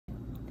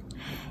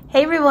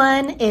Hey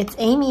everyone, it's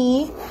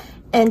Amy,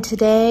 and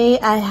today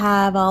I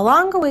have a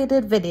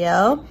long-awaited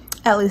video.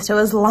 At least it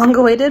was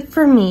long-awaited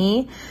for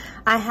me.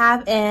 I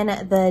have in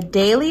the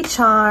Daily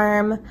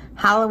Charme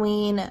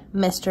Halloween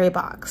mystery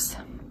box.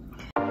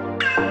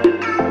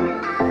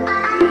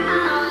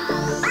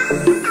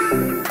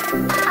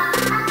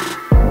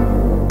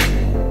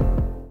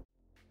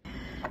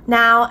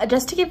 Now,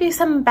 just to give you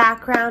some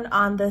background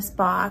on this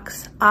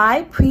box,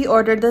 I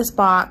pre-ordered this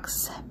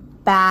box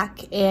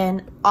back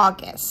in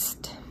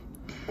August.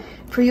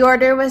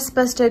 Pre-order was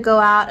supposed to go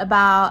out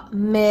about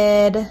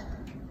mid-September.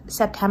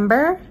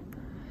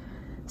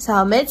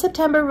 So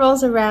mid-September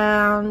rolls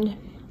around,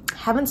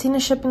 haven't seen a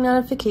shipping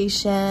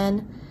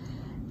notification.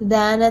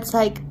 Then it's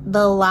like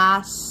the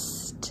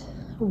last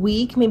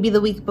week, maybe the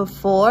week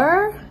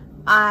before,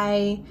 because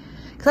I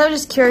was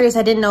just curious,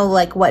 I didn't know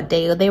like what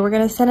day they were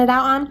gonna send it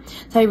out on.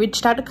 So I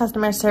reached out to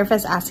customer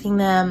service asking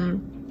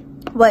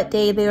them what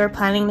day they were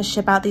planning to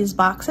ship out these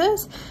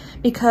boxes,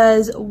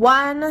 because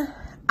one,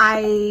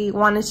 I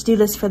wanted to do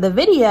this for the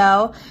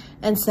video,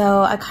 and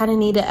so I kind of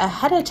needed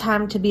ahead of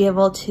time to be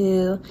able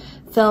to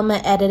film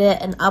it, edit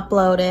it, and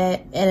upload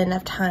it in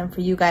enough time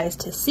for you guys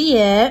to see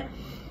it.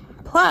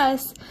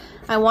 Plus,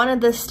 I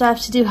wanted this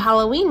stuff to do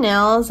Halloween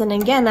nails, and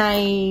again,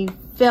 I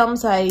film,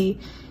 so I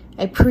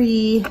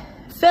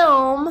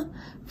pre-film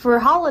for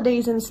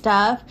holidays and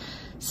stuff.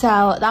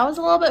 So that was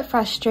a little bit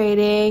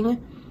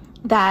frustrating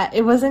that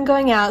it wasn't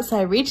going out, so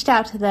I reached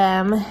out to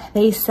them.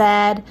 They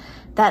said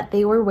that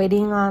they were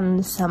waiting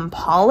on some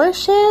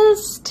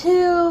polishes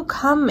to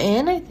come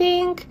in, I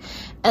think,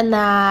 and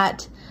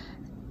that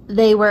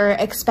they were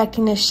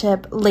expecting to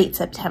ship late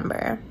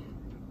September.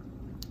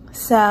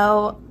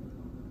 So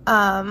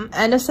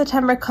end of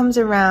September comes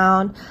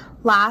around.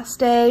 Last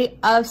day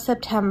of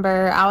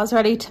September, I was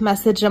ready to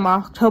message them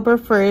October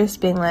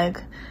 1st being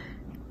like,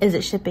 is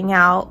it shipping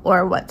out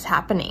or what's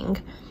happening?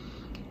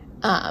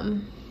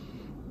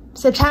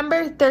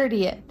 September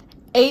 30th,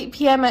 8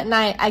 p.m. at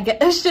night, I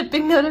get a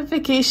shipping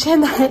notification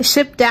that it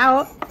shipped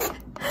out.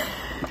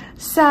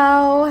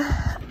 So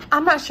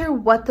I'm not sure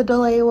what the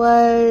delay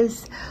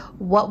was,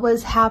 what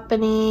was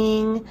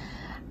happening.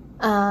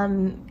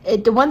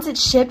 Once it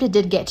shipped, it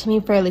did get to me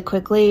fairly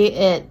quickly.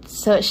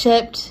 So it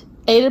shipped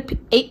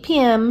 8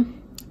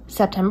 p.m.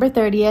 September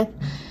 30th.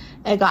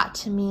 It got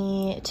to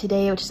me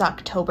today, which is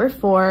October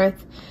 4th.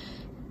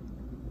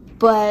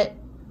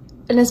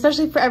 And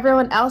especially for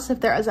everyone else,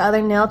 if there was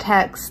other nail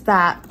techs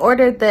that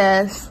ordered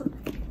this,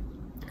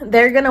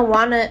 they're gonna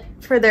want it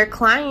for their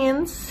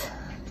clients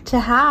to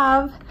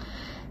have.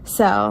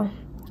 So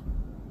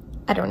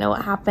I don't know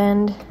what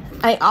happened.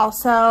 I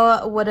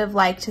also would have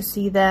liked to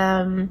see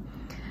them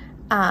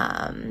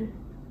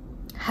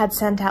had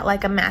sent out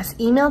like a mass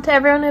email to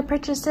everyone who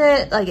purchased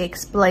it, like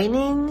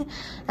explaining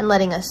and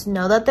letting us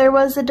know that there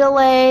was a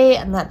delay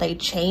and that they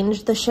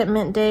changed the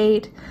shipment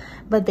date,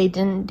 but they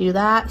didn't do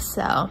that.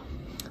 So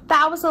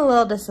that was a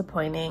little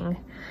disappointing,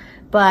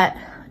 but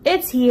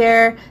it's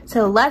here.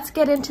 So let's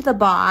get into the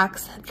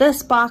box.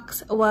 This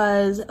box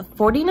was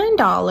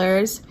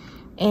 $49,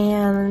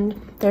 and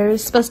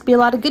there's supposed to be a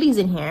lot of goodies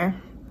in here.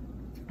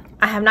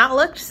 I have not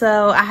looked,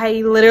 so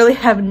I literally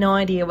have no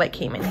idea what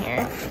came in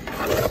here.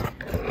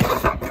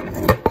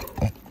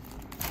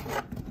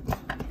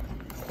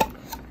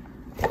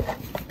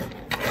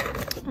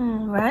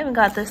 All right, we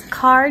got this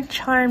card,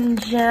 Charme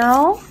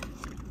gel.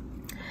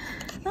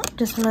 Oh,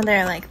 just one of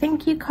their like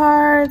thank you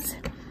cards.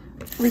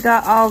 We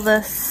got all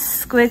the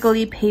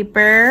squiggly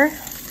paper,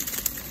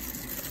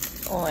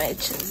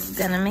 which is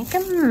gonna make a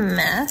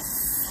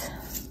mess.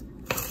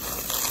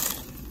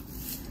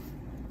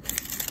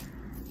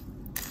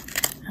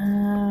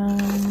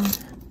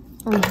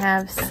 We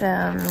have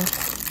some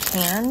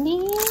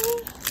candy,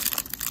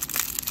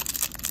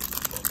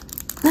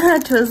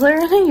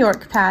 Twizzler and a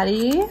York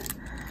patty.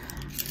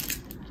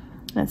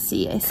 Let's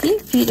see, I see a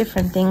few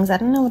different things. I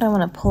don't know what I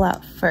want to pull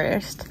out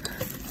first.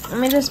 Let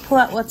me just pull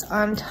out what's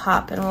on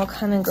top and we'll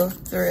kind of go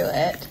through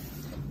it.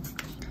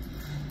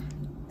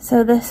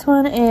 So this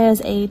one is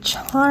a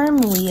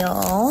charm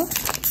wheel.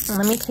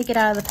 Let me take it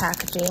out of the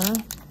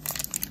packaging.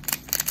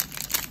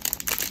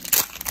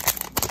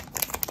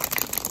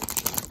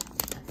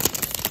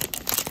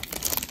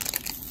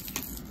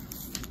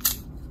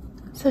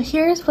 So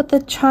here's what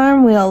the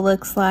charm wheel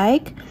looks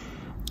like.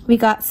 We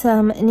got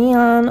some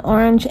neon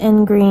orange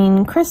and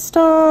green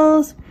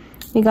crystals.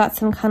 We got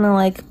some kind of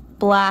like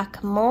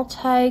black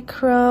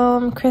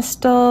multi-chrome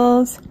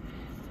crystals.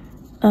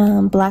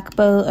 Black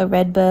bow, a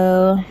red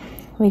bow.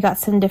 We got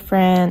some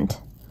different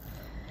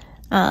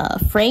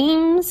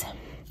frames.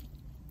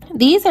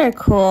 These are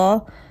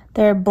cool.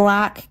 They're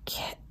black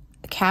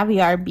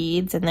caviar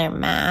beads and they're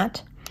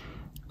matte.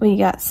 We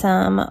got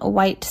some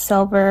white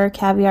silver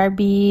caviar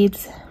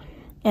beads.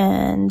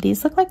 And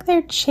these look like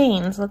they're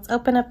chains. Let's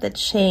open up the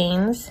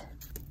chains.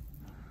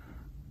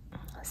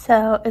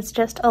 So it's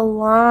just a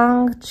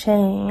long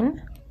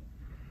chain.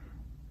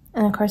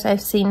 And of course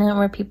I've seen it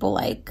where people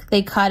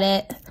they cut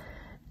it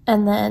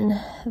and then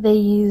they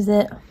use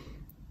it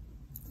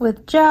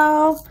with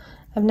gel.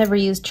 I've never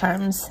used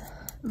charms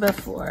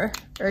before,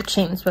 or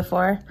changed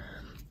before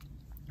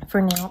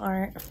for nail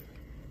art.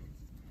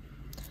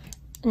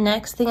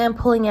 Next thing I'm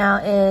pulling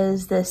out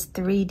is this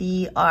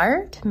 3D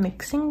art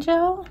mixing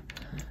gel.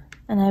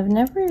 And I've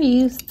never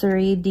used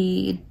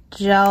 3D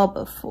gel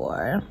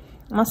before.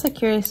 I'm also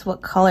curious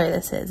what color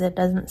this is. It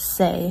doesn't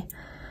say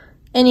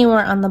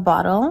anywhere on the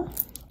bottle.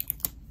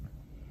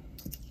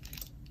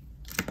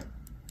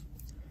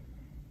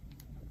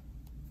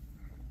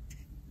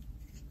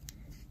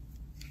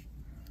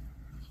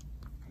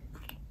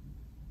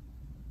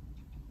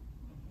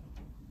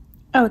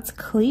 Oh, it's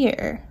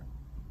clear.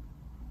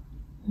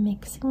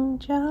 Mixing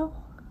gel.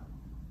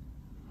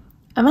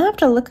 I'm gonna have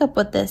to look up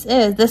what this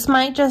is. This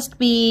might just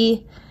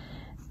be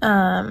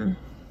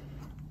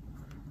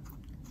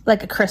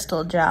like a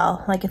crystal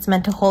gel, like it's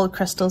meant to hold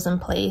crystals in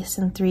place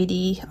in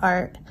 3D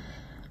art.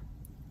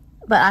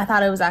 But I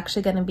thought it was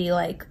actually gonna be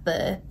like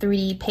the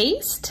 3D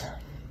paste.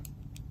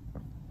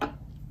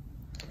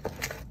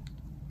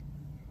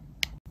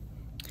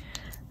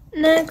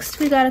 Next,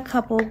 we got a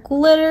couple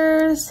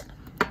glitters.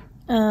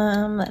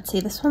 Let's see,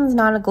 this one's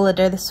not a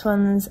glitter, this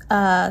one's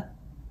a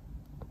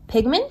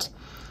pigment.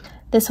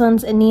 This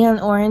one's a neon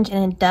orange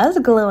and it does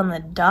glow in the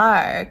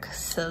dark,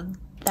 so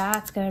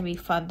that's gonna be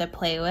fun to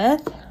play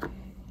with.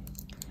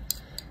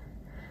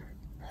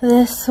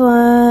 This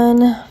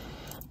one,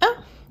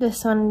 oh,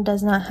 this one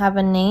does not have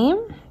a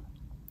name,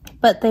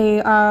 but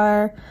they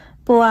are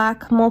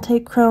black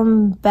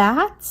multi-chrome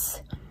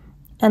bats,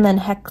 and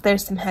then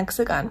there's some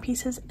hexagon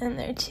pieces in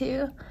there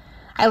too.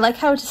 I like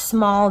how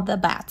small the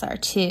bats are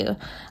too.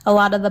 A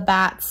lot of the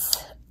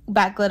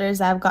bat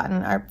glitters I've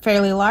gotten are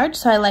fairly large,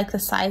 so I like the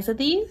size of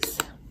these.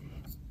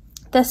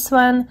 This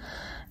one,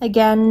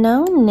 again,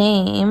 no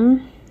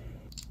name.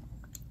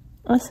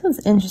 This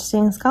one's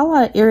interesting. It's got a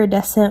lot of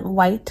iridescent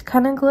white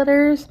kind of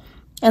glitters,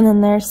 and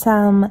then there's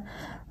some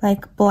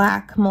like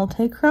black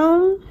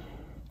multi-chrome.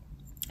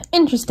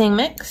 Interesting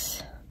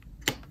mix.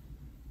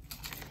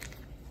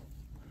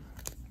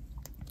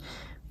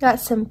 Got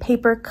some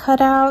paper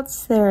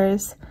cutouts.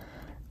 There's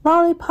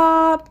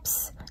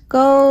lollipops,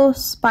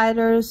 ghosts,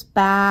 spiders,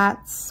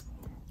 bats,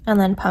 and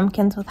then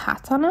pumpkins with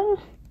hats on them.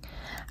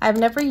 I've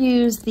never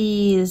used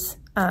these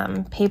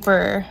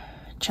paper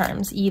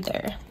charms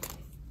either.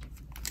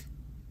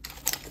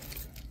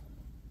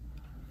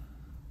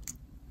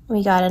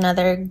 We got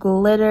another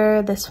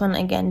glitter. This one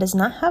again does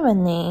not have a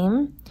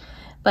name,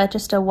 but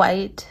just a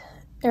white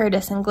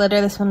iridescent glitter.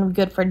 This one would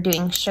be good for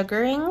doing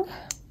sugaring.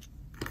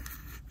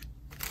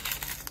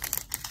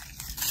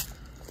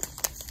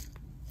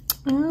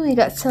 Ooh, we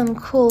got some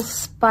cool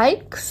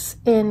spikes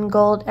in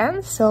gold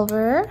and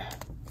silver.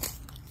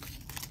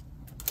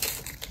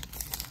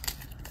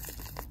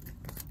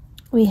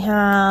 We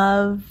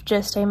have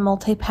just a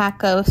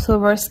multi-pack of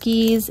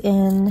Swarovskis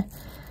in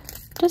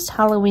just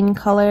Halloween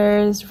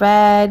colors,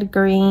 red,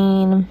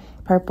 green,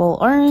 purple,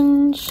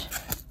 orange.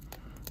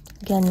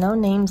 Again, no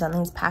names on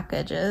these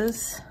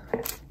packages.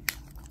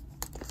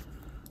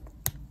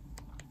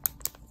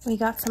 We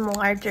got some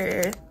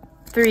larger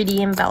 3D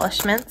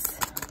embellishments.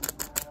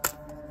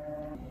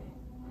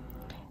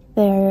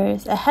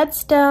 There's a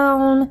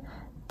headstone,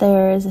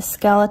 there's a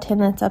skeleton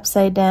that's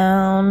upside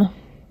down,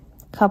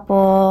 a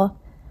couple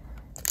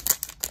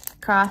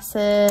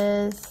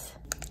crosses.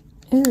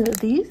 Ooh,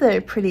 these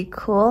are pretty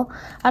cool.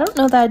 I don't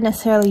know that I'd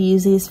necessarily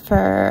use these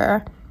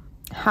for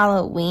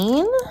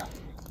Halloween,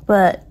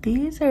 but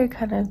these are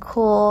kind of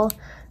cool.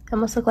 They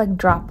almost look like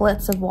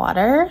droplets of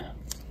water.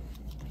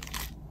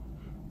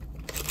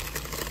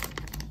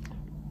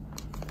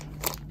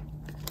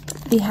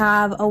 We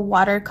have a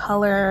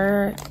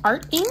watercolor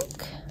art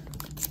ink.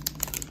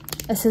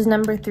 This is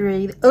number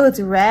 3. Oh,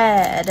 it's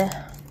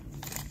red.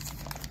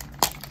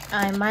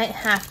 I might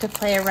have to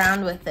play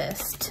around with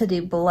this to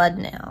do blood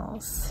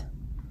nails.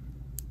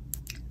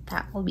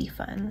 That will be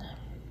fun.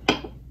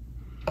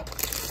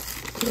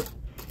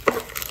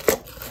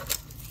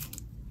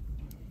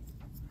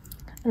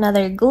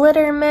 Another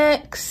glitter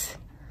mix.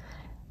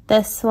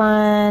 This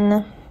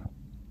one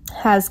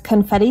has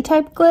confetti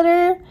type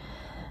glitter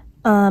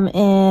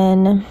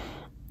in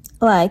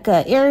like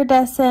a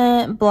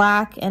iridescent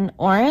black and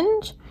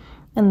orange,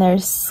 and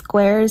there's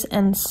squares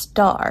and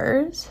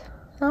stars.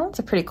 Oh, it's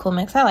a pretty cool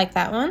mix. I like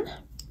that one.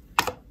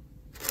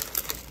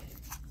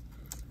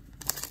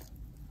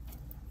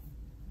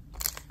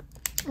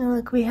 And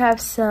look, we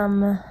have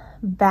some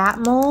bat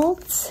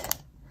molds,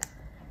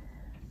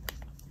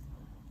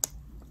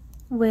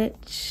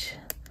 which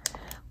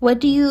what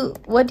do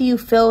you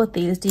fill with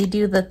these? Do you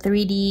do the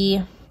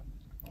 3D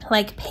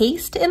like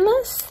paste in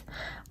this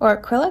or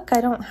acrylic?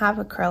 I don't have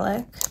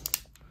acrylic,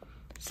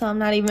 so I'm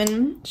not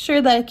even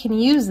sure that I can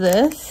use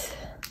this.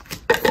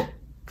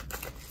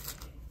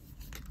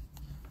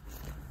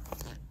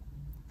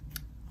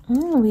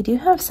 We do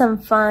have some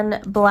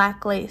fun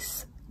black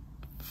lace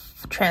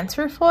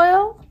transfer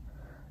foil.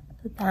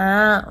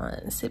 That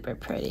one's super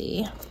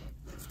pretty.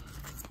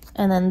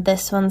 And then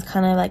this one's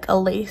kind of like a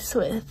lace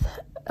with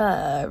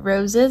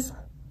roses,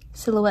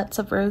 silhouettes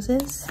of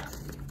roses.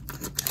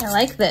 I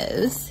like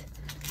those.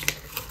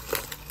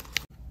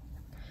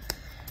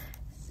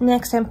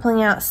 Next, I'm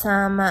pulling out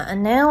some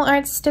nail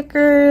art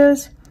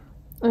stickers.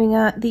 We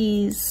got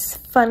these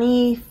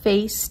funny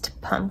faced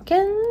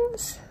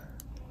pumpkins,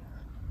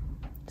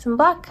 some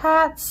black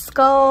cats,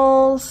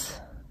 skulls,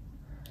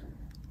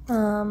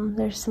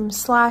 there's some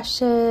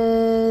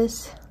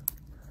slashes,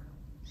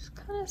 just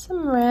kind of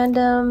some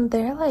random,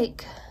 they're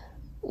like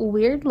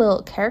weird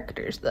little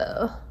characters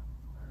though.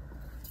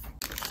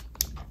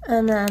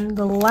 And then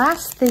the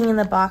last thing in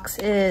the box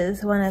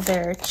is one of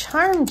their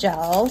Charme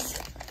gels.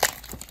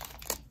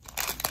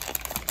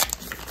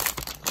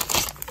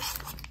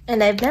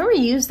 And I've never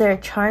used their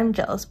Charme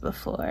gels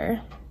before.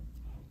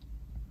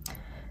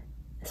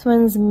 This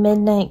one's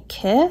Midnight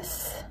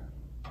Kiss.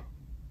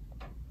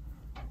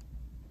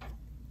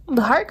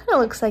 The heart kind of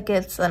looks like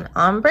it's an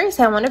ombre,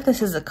 so I wonder if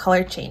this is a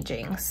color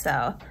changing.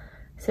 So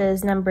it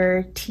says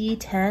number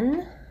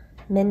T10,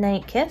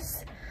 Midnight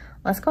Kiss.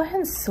 Let's go ahead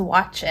and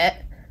swatch it,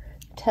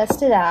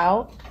 test it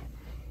out.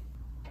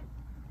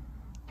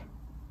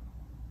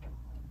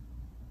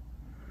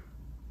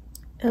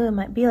 Oh, it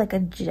might be like a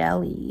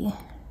jelly.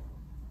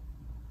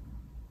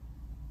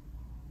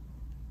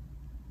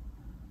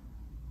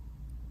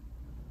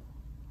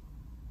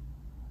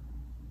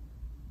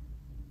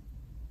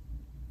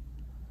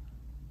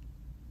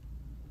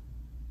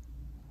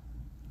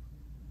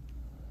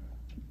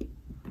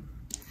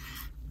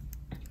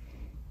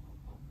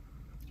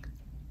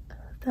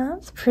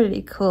 That's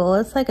pretty cool.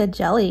 It's like a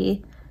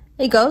jelly.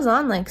 It goes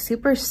on like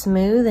super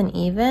smooth and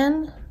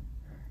even.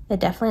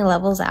 It definitely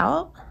levels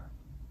out.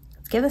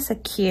 Let's give this a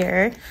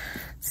cure.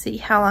 See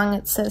how long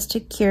it says to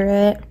cure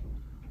it.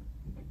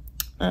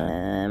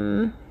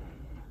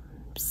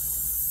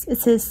 It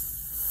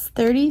says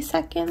 30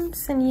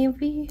 seconds in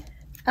UV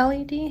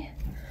LED.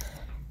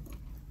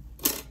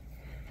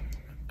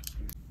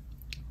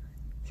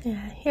 So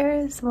yeah,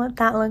 here's what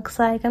that looks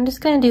like. I'm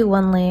just gonna do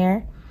one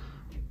layer.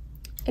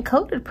 It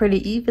coated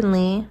pretty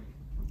evenly.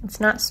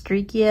 It's not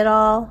streaky at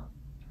all.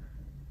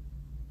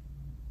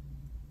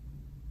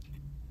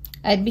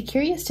 I'd be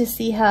curious to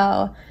see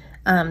how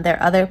their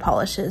other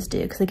polishes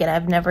do, because again,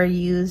 I've never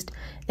used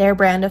their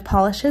brand of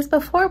polishes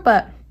before,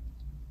 but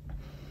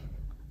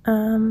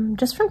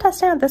just from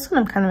testing out this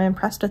one, I'm kind of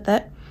impressed with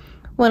it.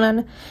 Went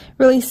on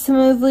really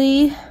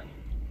smoothly.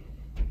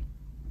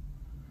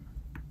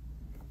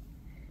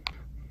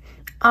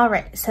 All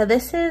right, so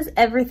this is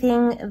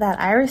everything that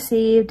I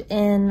received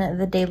in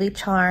the Daily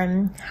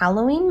Charme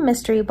Halloween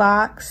mystery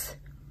box.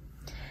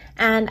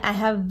 And I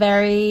have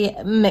very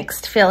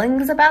mixed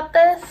feelings about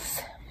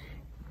this.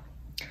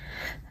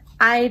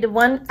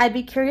 I'd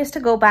be curious to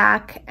go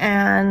back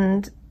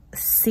and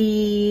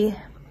see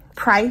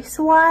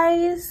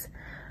price-wise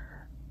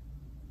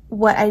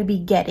what I'd be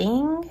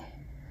getting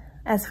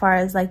as far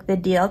as like the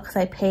deal, because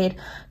I paid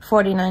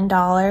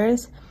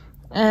 $49.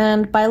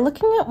 And by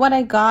looking at what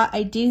I got,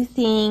 I do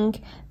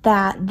think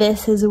that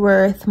this is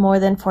worth more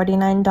than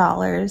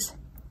 $49.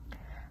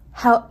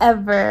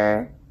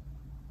 However,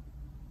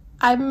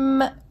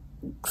 I'm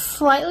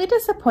slightly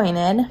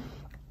disappointed,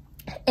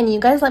 and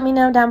you guys let me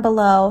know down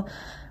below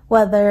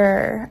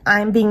whether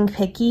I'm being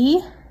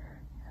picky.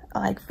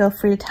 Like, feel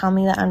free to tell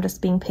me that I'm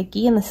just being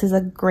picky and this is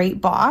a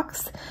great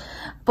box.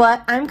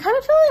 But I'm kind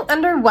of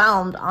feeling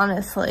underwhelmed,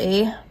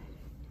 honestly.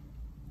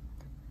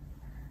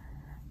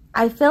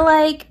 I feel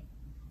like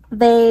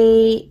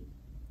they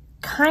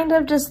kind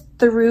of just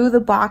threw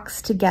the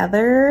box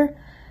together,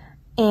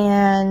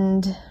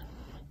 and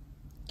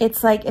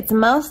it's like, it's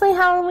mostly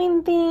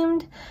Halloween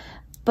themed,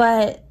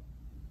 but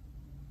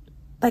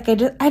like, I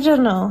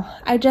don't know.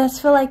 I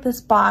just feel like this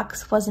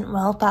box wasn't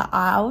well thought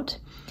out,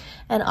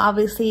 and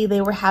obviously they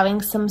were having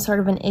some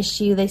sort of an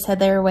issue. They said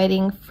they were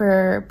waiting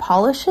for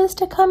polishes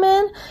to come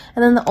in,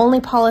 and then the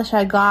only polish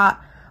I got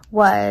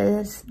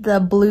was the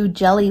blue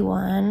jelly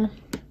one,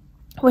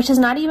 which is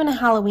not even a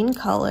Halloween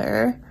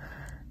color.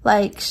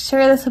 Like,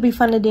 sure, this would be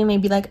fun to do,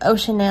 maybe like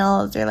ocean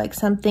nails or like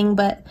something,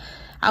 but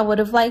I would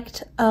have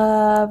liked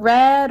a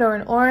red or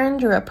an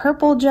orange or a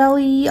purple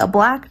jelly, a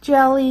black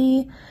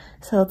jelly.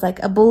 So it's like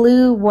a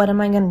blue, what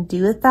am I gonna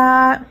do with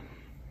that?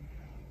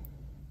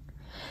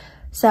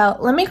 So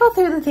let me go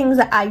through the things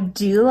that I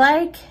do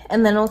like,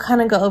 and then we'll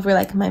kind of go over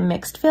like my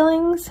mixed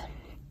feelings.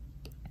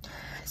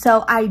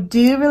 So I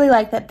do really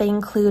like that they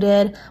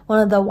included one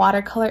of the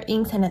watercolor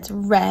inks, and it's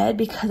red,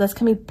 because that's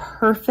gonna be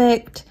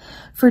perfect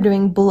for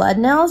doing blood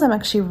nails. I'm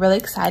actually really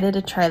excited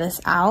to try this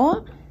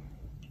out.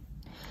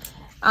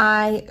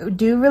 I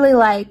do really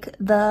like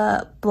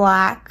the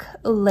black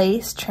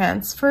lace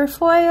transfer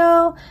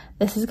foil.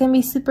 This is gonna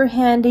be super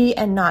handy,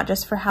 and not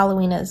just for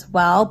Halloween as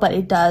well, but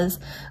it does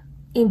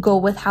go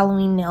with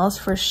Halloween nails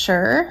for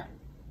sure.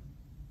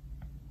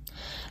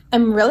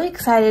 I'm really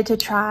excited to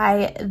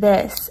try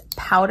this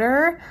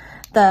powder,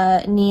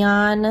 the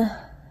neon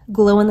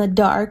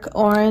glow-in-the-dark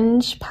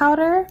orange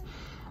powder.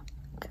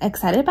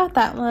 Excited about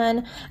that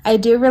one. I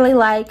do really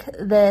like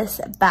this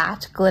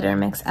bat glitter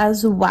mix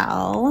as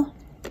well.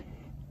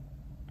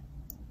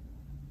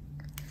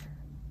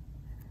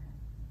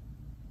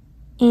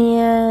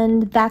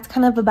 And that's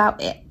kind of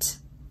about it.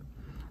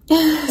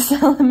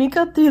 So let me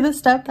go through the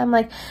stuff I'm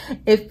like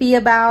iffy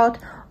about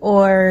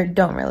or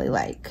don't really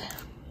like.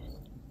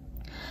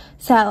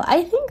 So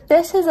I think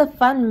this is a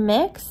fun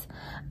mix,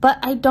 but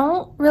I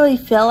don't really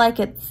feel like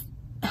it's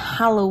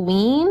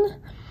Halloween.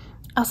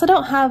 I also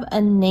don't have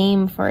a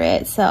name for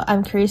it, so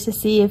I'm curious to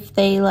see if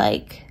they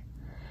like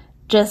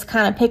just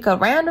kind of pick a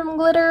random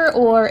glitter,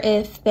 or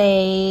if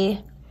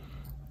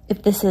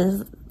this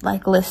is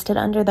like listed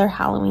under their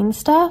Halloween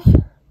stuff.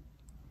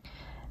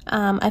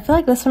 I feel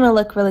like this one will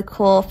look really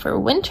cool for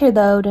winter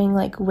though, doing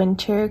like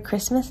winter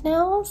Christmas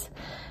nails,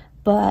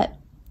 but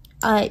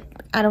I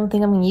don't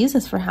think I'm gonna use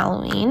this for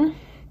Halloween.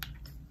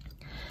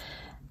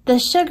 The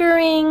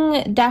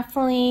sugaring,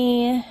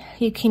 definitely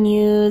you can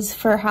use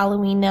for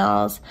Halloween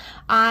nails.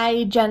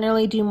 I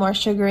generally do more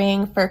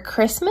sugaring for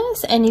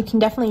Christmas, and you can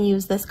definitely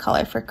use this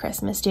color for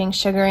Christmas, doing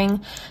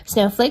sugaring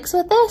snowflakes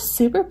with this.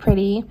 Super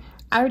pretty.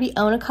 I already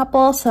own a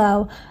couple,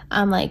 so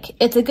I'm like,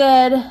 it's a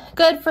good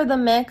for the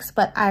mix,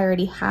 but I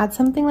already had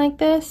something like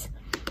this.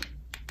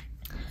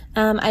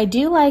 I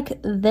do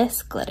like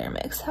this glitter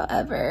mix,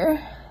 however.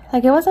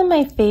 Like, it wasn't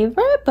my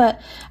favorite,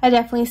 but I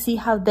definitely see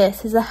how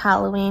this is a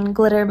Halloween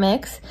glitter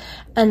mix,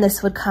 and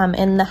this would come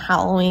in the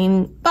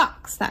Halloween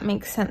box. That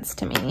makes sense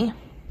to me.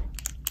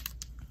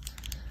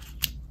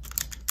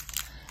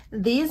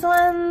 These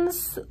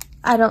ones,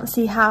 I don't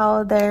see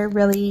how they're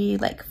really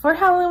like for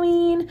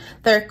Halloween.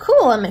 They're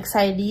cool, I'm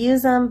excited to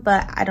use them,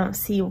 but I don't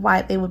see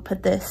why they would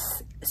put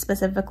this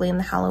specifically in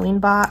the Halloween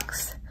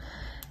box.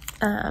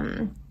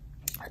 The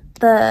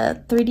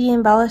 3D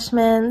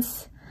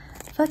embellishments,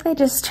 I feel like they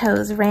just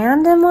chose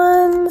random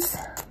ones.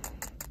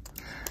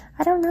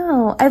 I don't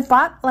know.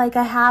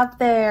 I have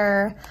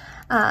their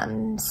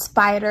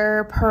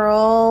spider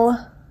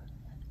pearl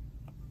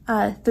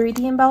 3D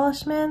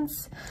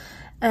embellishments,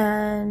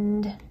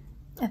 and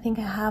I think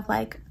I have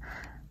like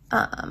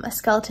a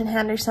skeleton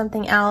hand or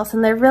something else,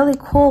 and they're really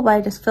cool, but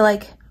I just feel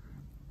like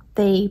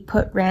they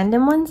put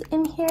random ones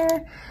in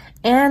here,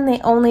 and they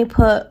only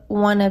put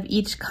one of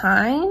each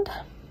kind.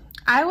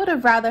 I would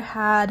have rather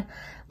had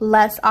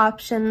less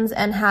options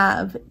and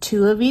have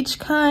 2 of each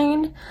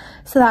kind,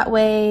 so that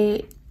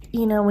way,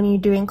 you know, when you're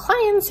doing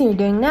clients and you're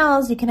doing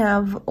nails, you can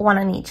have 1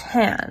 on each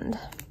hand.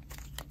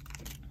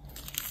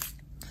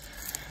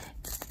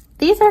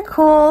 These are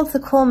cool. It's a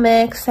cool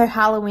mix. They're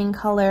Halloween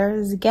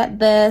colors. Get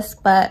this,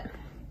 but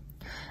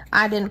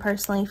I didn't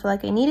personally feel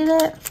like I needed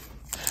it.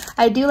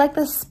 I do like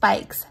the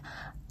spikes.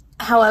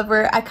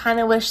 However, I kind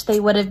of wish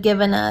they would have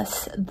given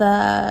us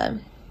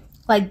the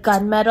like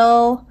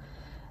gunmetal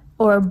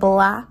or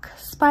black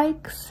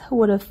spikes.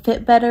 Would have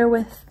fit better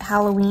with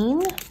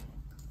Halloween.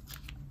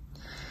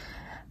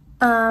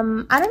 I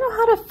don't know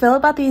how to feel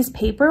about these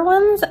paper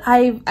ones.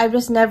 I've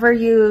just never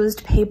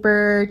used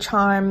paper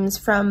charms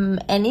from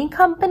any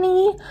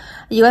company.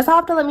 You guys will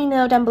have to let me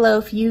know down below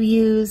if you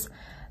use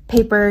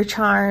paper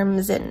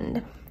charms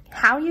and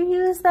how you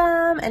use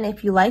them, and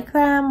if you like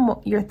them,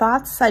 your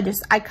thoughts.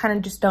 I kind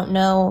of just don't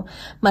know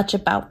much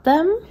about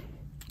them.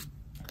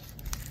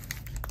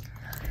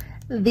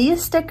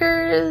 These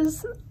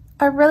stickers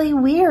are really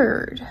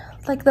weird.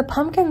 Like, the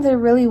pumpkins are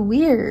really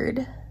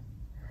weird.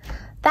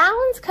 That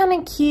one's kind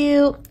of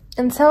cute,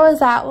 and so is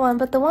that one,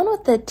 but the one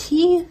with the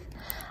teeth,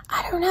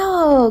 I don't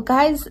know,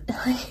 guys.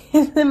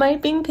 Am I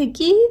being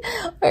picky,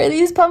 or are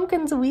these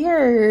pumpkins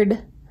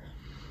weird?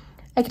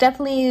 I could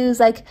definitely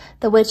use like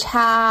the witch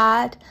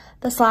hat,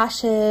 the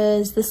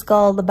slashes, the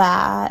skull, the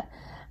bat,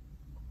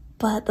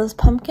 but those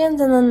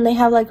pumpkins, and then they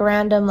have like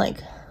random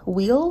like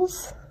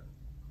wheels.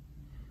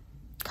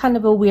 Kind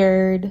of a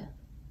weird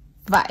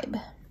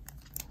vibe.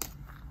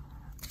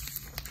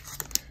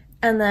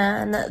 And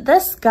then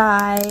this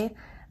guy,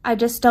 I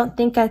just don't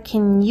think I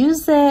can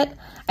use it.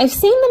 I've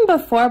seen them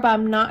before, but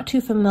I'm not too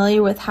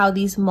familiar with how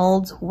these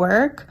molds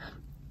work.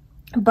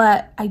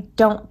 But I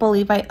don't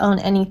believe I own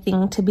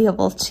anything to be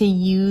able to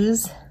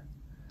use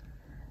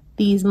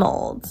these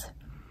molds.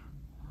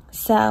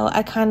 So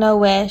I kind of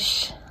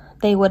wish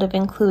they would have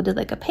included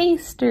like a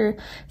paste or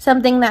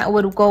something that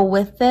would go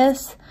with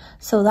this,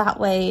 so that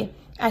way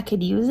I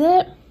could use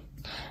it.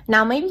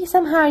 Now maybe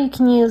somehow you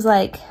can use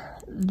like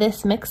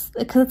this mix,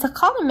 because it's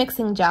called a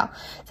mixing gel,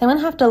 so I'm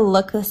gonna have to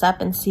look this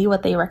up and see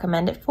what they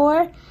recommend it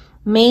for.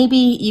 Maybe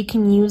you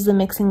can use the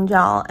mixing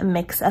gel and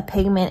mix a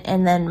pigment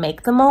and then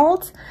make the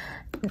molds.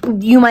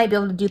 You might be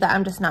able to do that.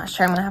 I'm just not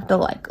sure. I'm gonna have to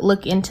like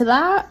look into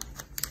that.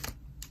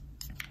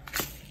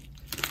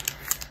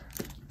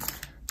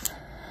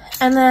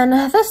 And then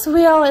this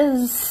wheel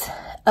is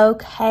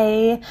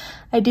okay.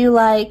 I do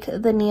like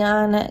the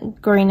neon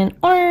green and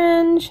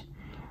orange.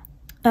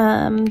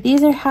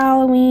 These are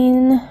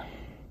Halloween.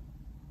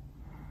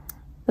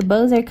 The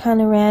bows are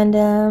kind of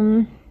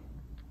random.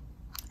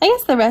 I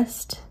guess the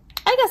rest,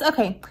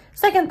 okay,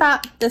 second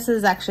thought, this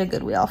is actually a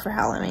good wheel for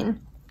Halloween.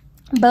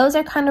 Bows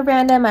are kind of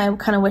random. I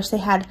kind of wish they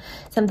had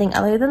something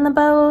other than the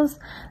bows,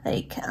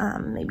 like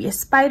maybe a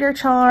spider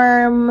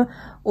charm,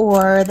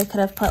 or they could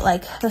have put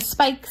like the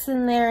spikes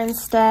in there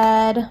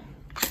instead.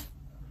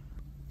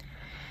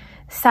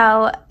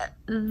 So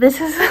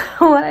this is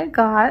what I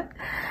got.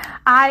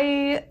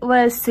 I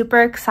was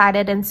super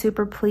excited and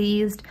super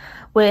pleased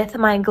with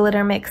my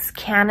Glitter Mix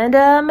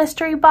Canada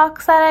mystery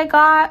box that I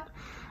got.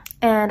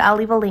 And I'll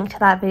leave a link to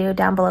that video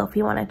down below if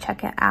you want to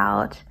check it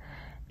out.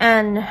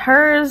 And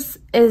hers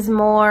is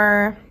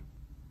more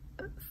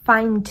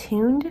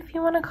fine-tuned, if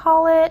you want to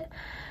call it.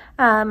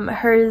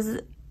 Hers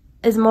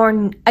is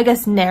more, I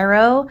guess,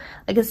 narrow.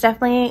 Like, it's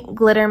definitely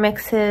glitter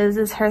mixes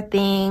is her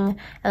thing.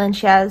 And then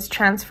she has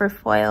transfer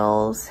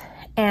foils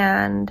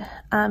and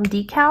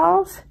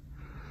decals.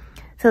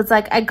 So it's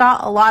like I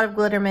got a lot of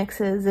glitter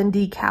mixes and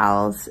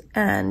decals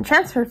and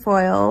transfer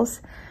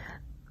foils.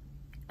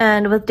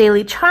 And with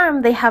Daily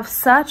Charme, they have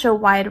such a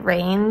wide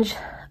range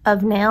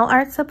of nail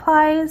art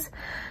supplies.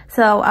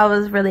 So I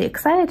was really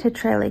excited to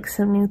try like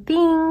some new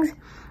things.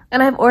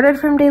 And I've ordered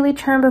from Daily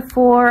Charme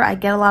before. I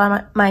get a lot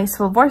of my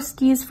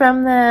Swarovskis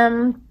from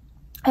them.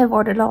 I've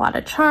ordered a lot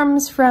of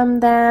charms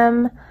from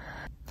them.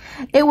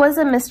 It was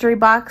a mystery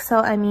box, so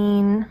I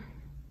mean,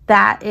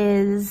 that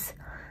is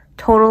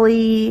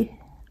totally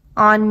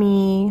on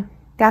me.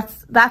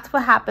 That's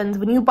what happens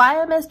when you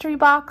buy a mystery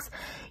box.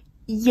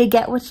 You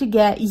get what you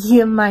get.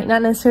 You might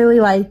not necessarily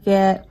like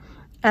it,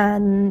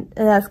 and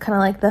that's kind of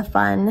like the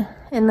fun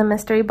in the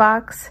mystery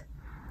box.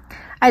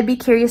 I'd be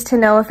curious to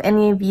know if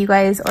any of you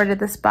guys ordered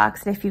this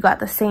box and if you got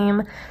the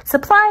same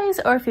supplies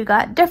or if you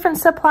got different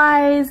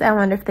supplies. I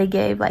wonder if they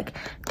gave like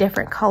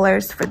different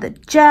colors for the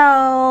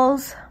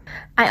gels.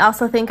 I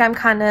also think I'm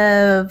kind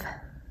of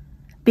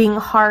being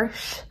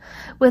harsh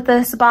with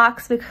this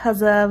box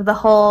because of the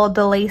whole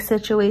delay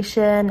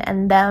situation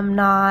and them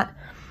not,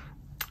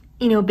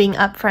 you know, being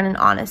upfront and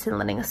honest and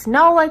letting us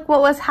know like what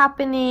was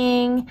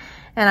happening.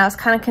 And I was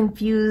kind of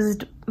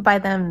confused by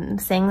them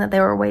saying that they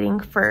were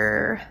waiting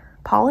for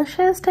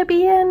polishes to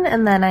be in,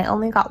 and then I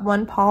only got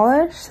one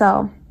polish,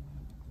 so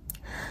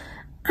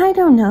I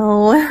don't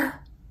know.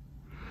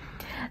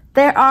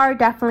 There are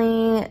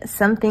definitely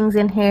some things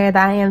in here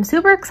that I am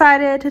super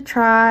excited to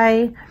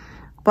try,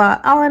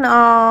 but all in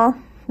all,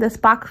 this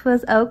box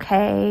was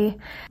okay.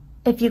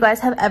 If you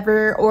guys have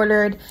ever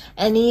ordered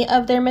any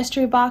of their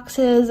mystery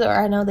boxes, or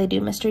I know they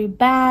do mystery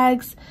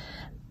bags,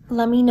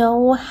 let me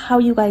know how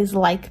you guys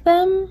like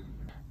them.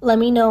 Let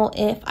me know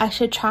if I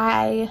should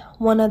try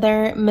one of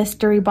their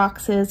mystery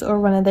boxes or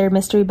one of their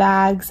mystery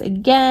bags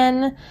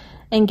again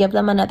and give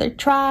them another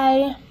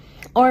try.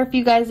 Or if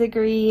you guys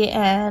agree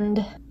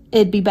and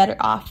it'd be better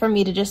off for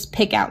me to just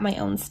pick out my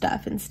own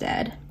stuff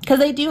instead. Because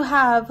they do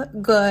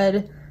have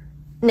good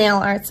nail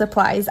art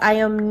supplies. I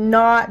am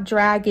not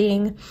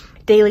dragging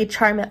Daily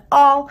Charme at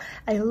all.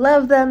 I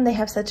love them. They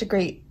have such a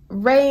great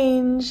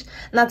range.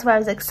 And that's why I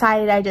was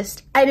excited. I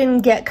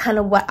didn't get kind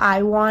of what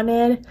I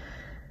wanted.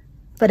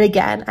 But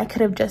again, I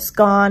could have just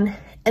gone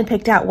and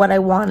picked out what I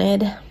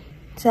wanted.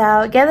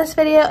 So give this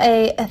video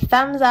a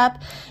thumbs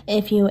up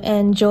if you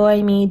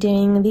enjoy me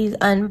doing these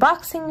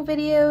unboxing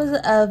videos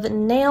of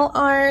nail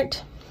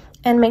art.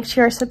 And make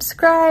sure you're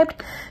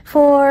subscribed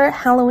for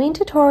Halloween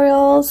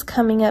tutorials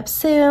coming up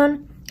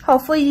soon.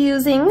 Hopefully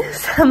using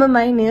some of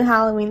my new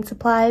Halloween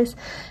supplies.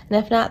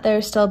 And if not,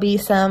 there'll still be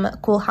some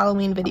cool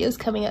Halloween videos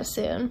coming up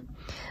soon.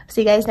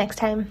 See you guys next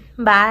time.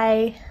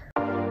 Bye.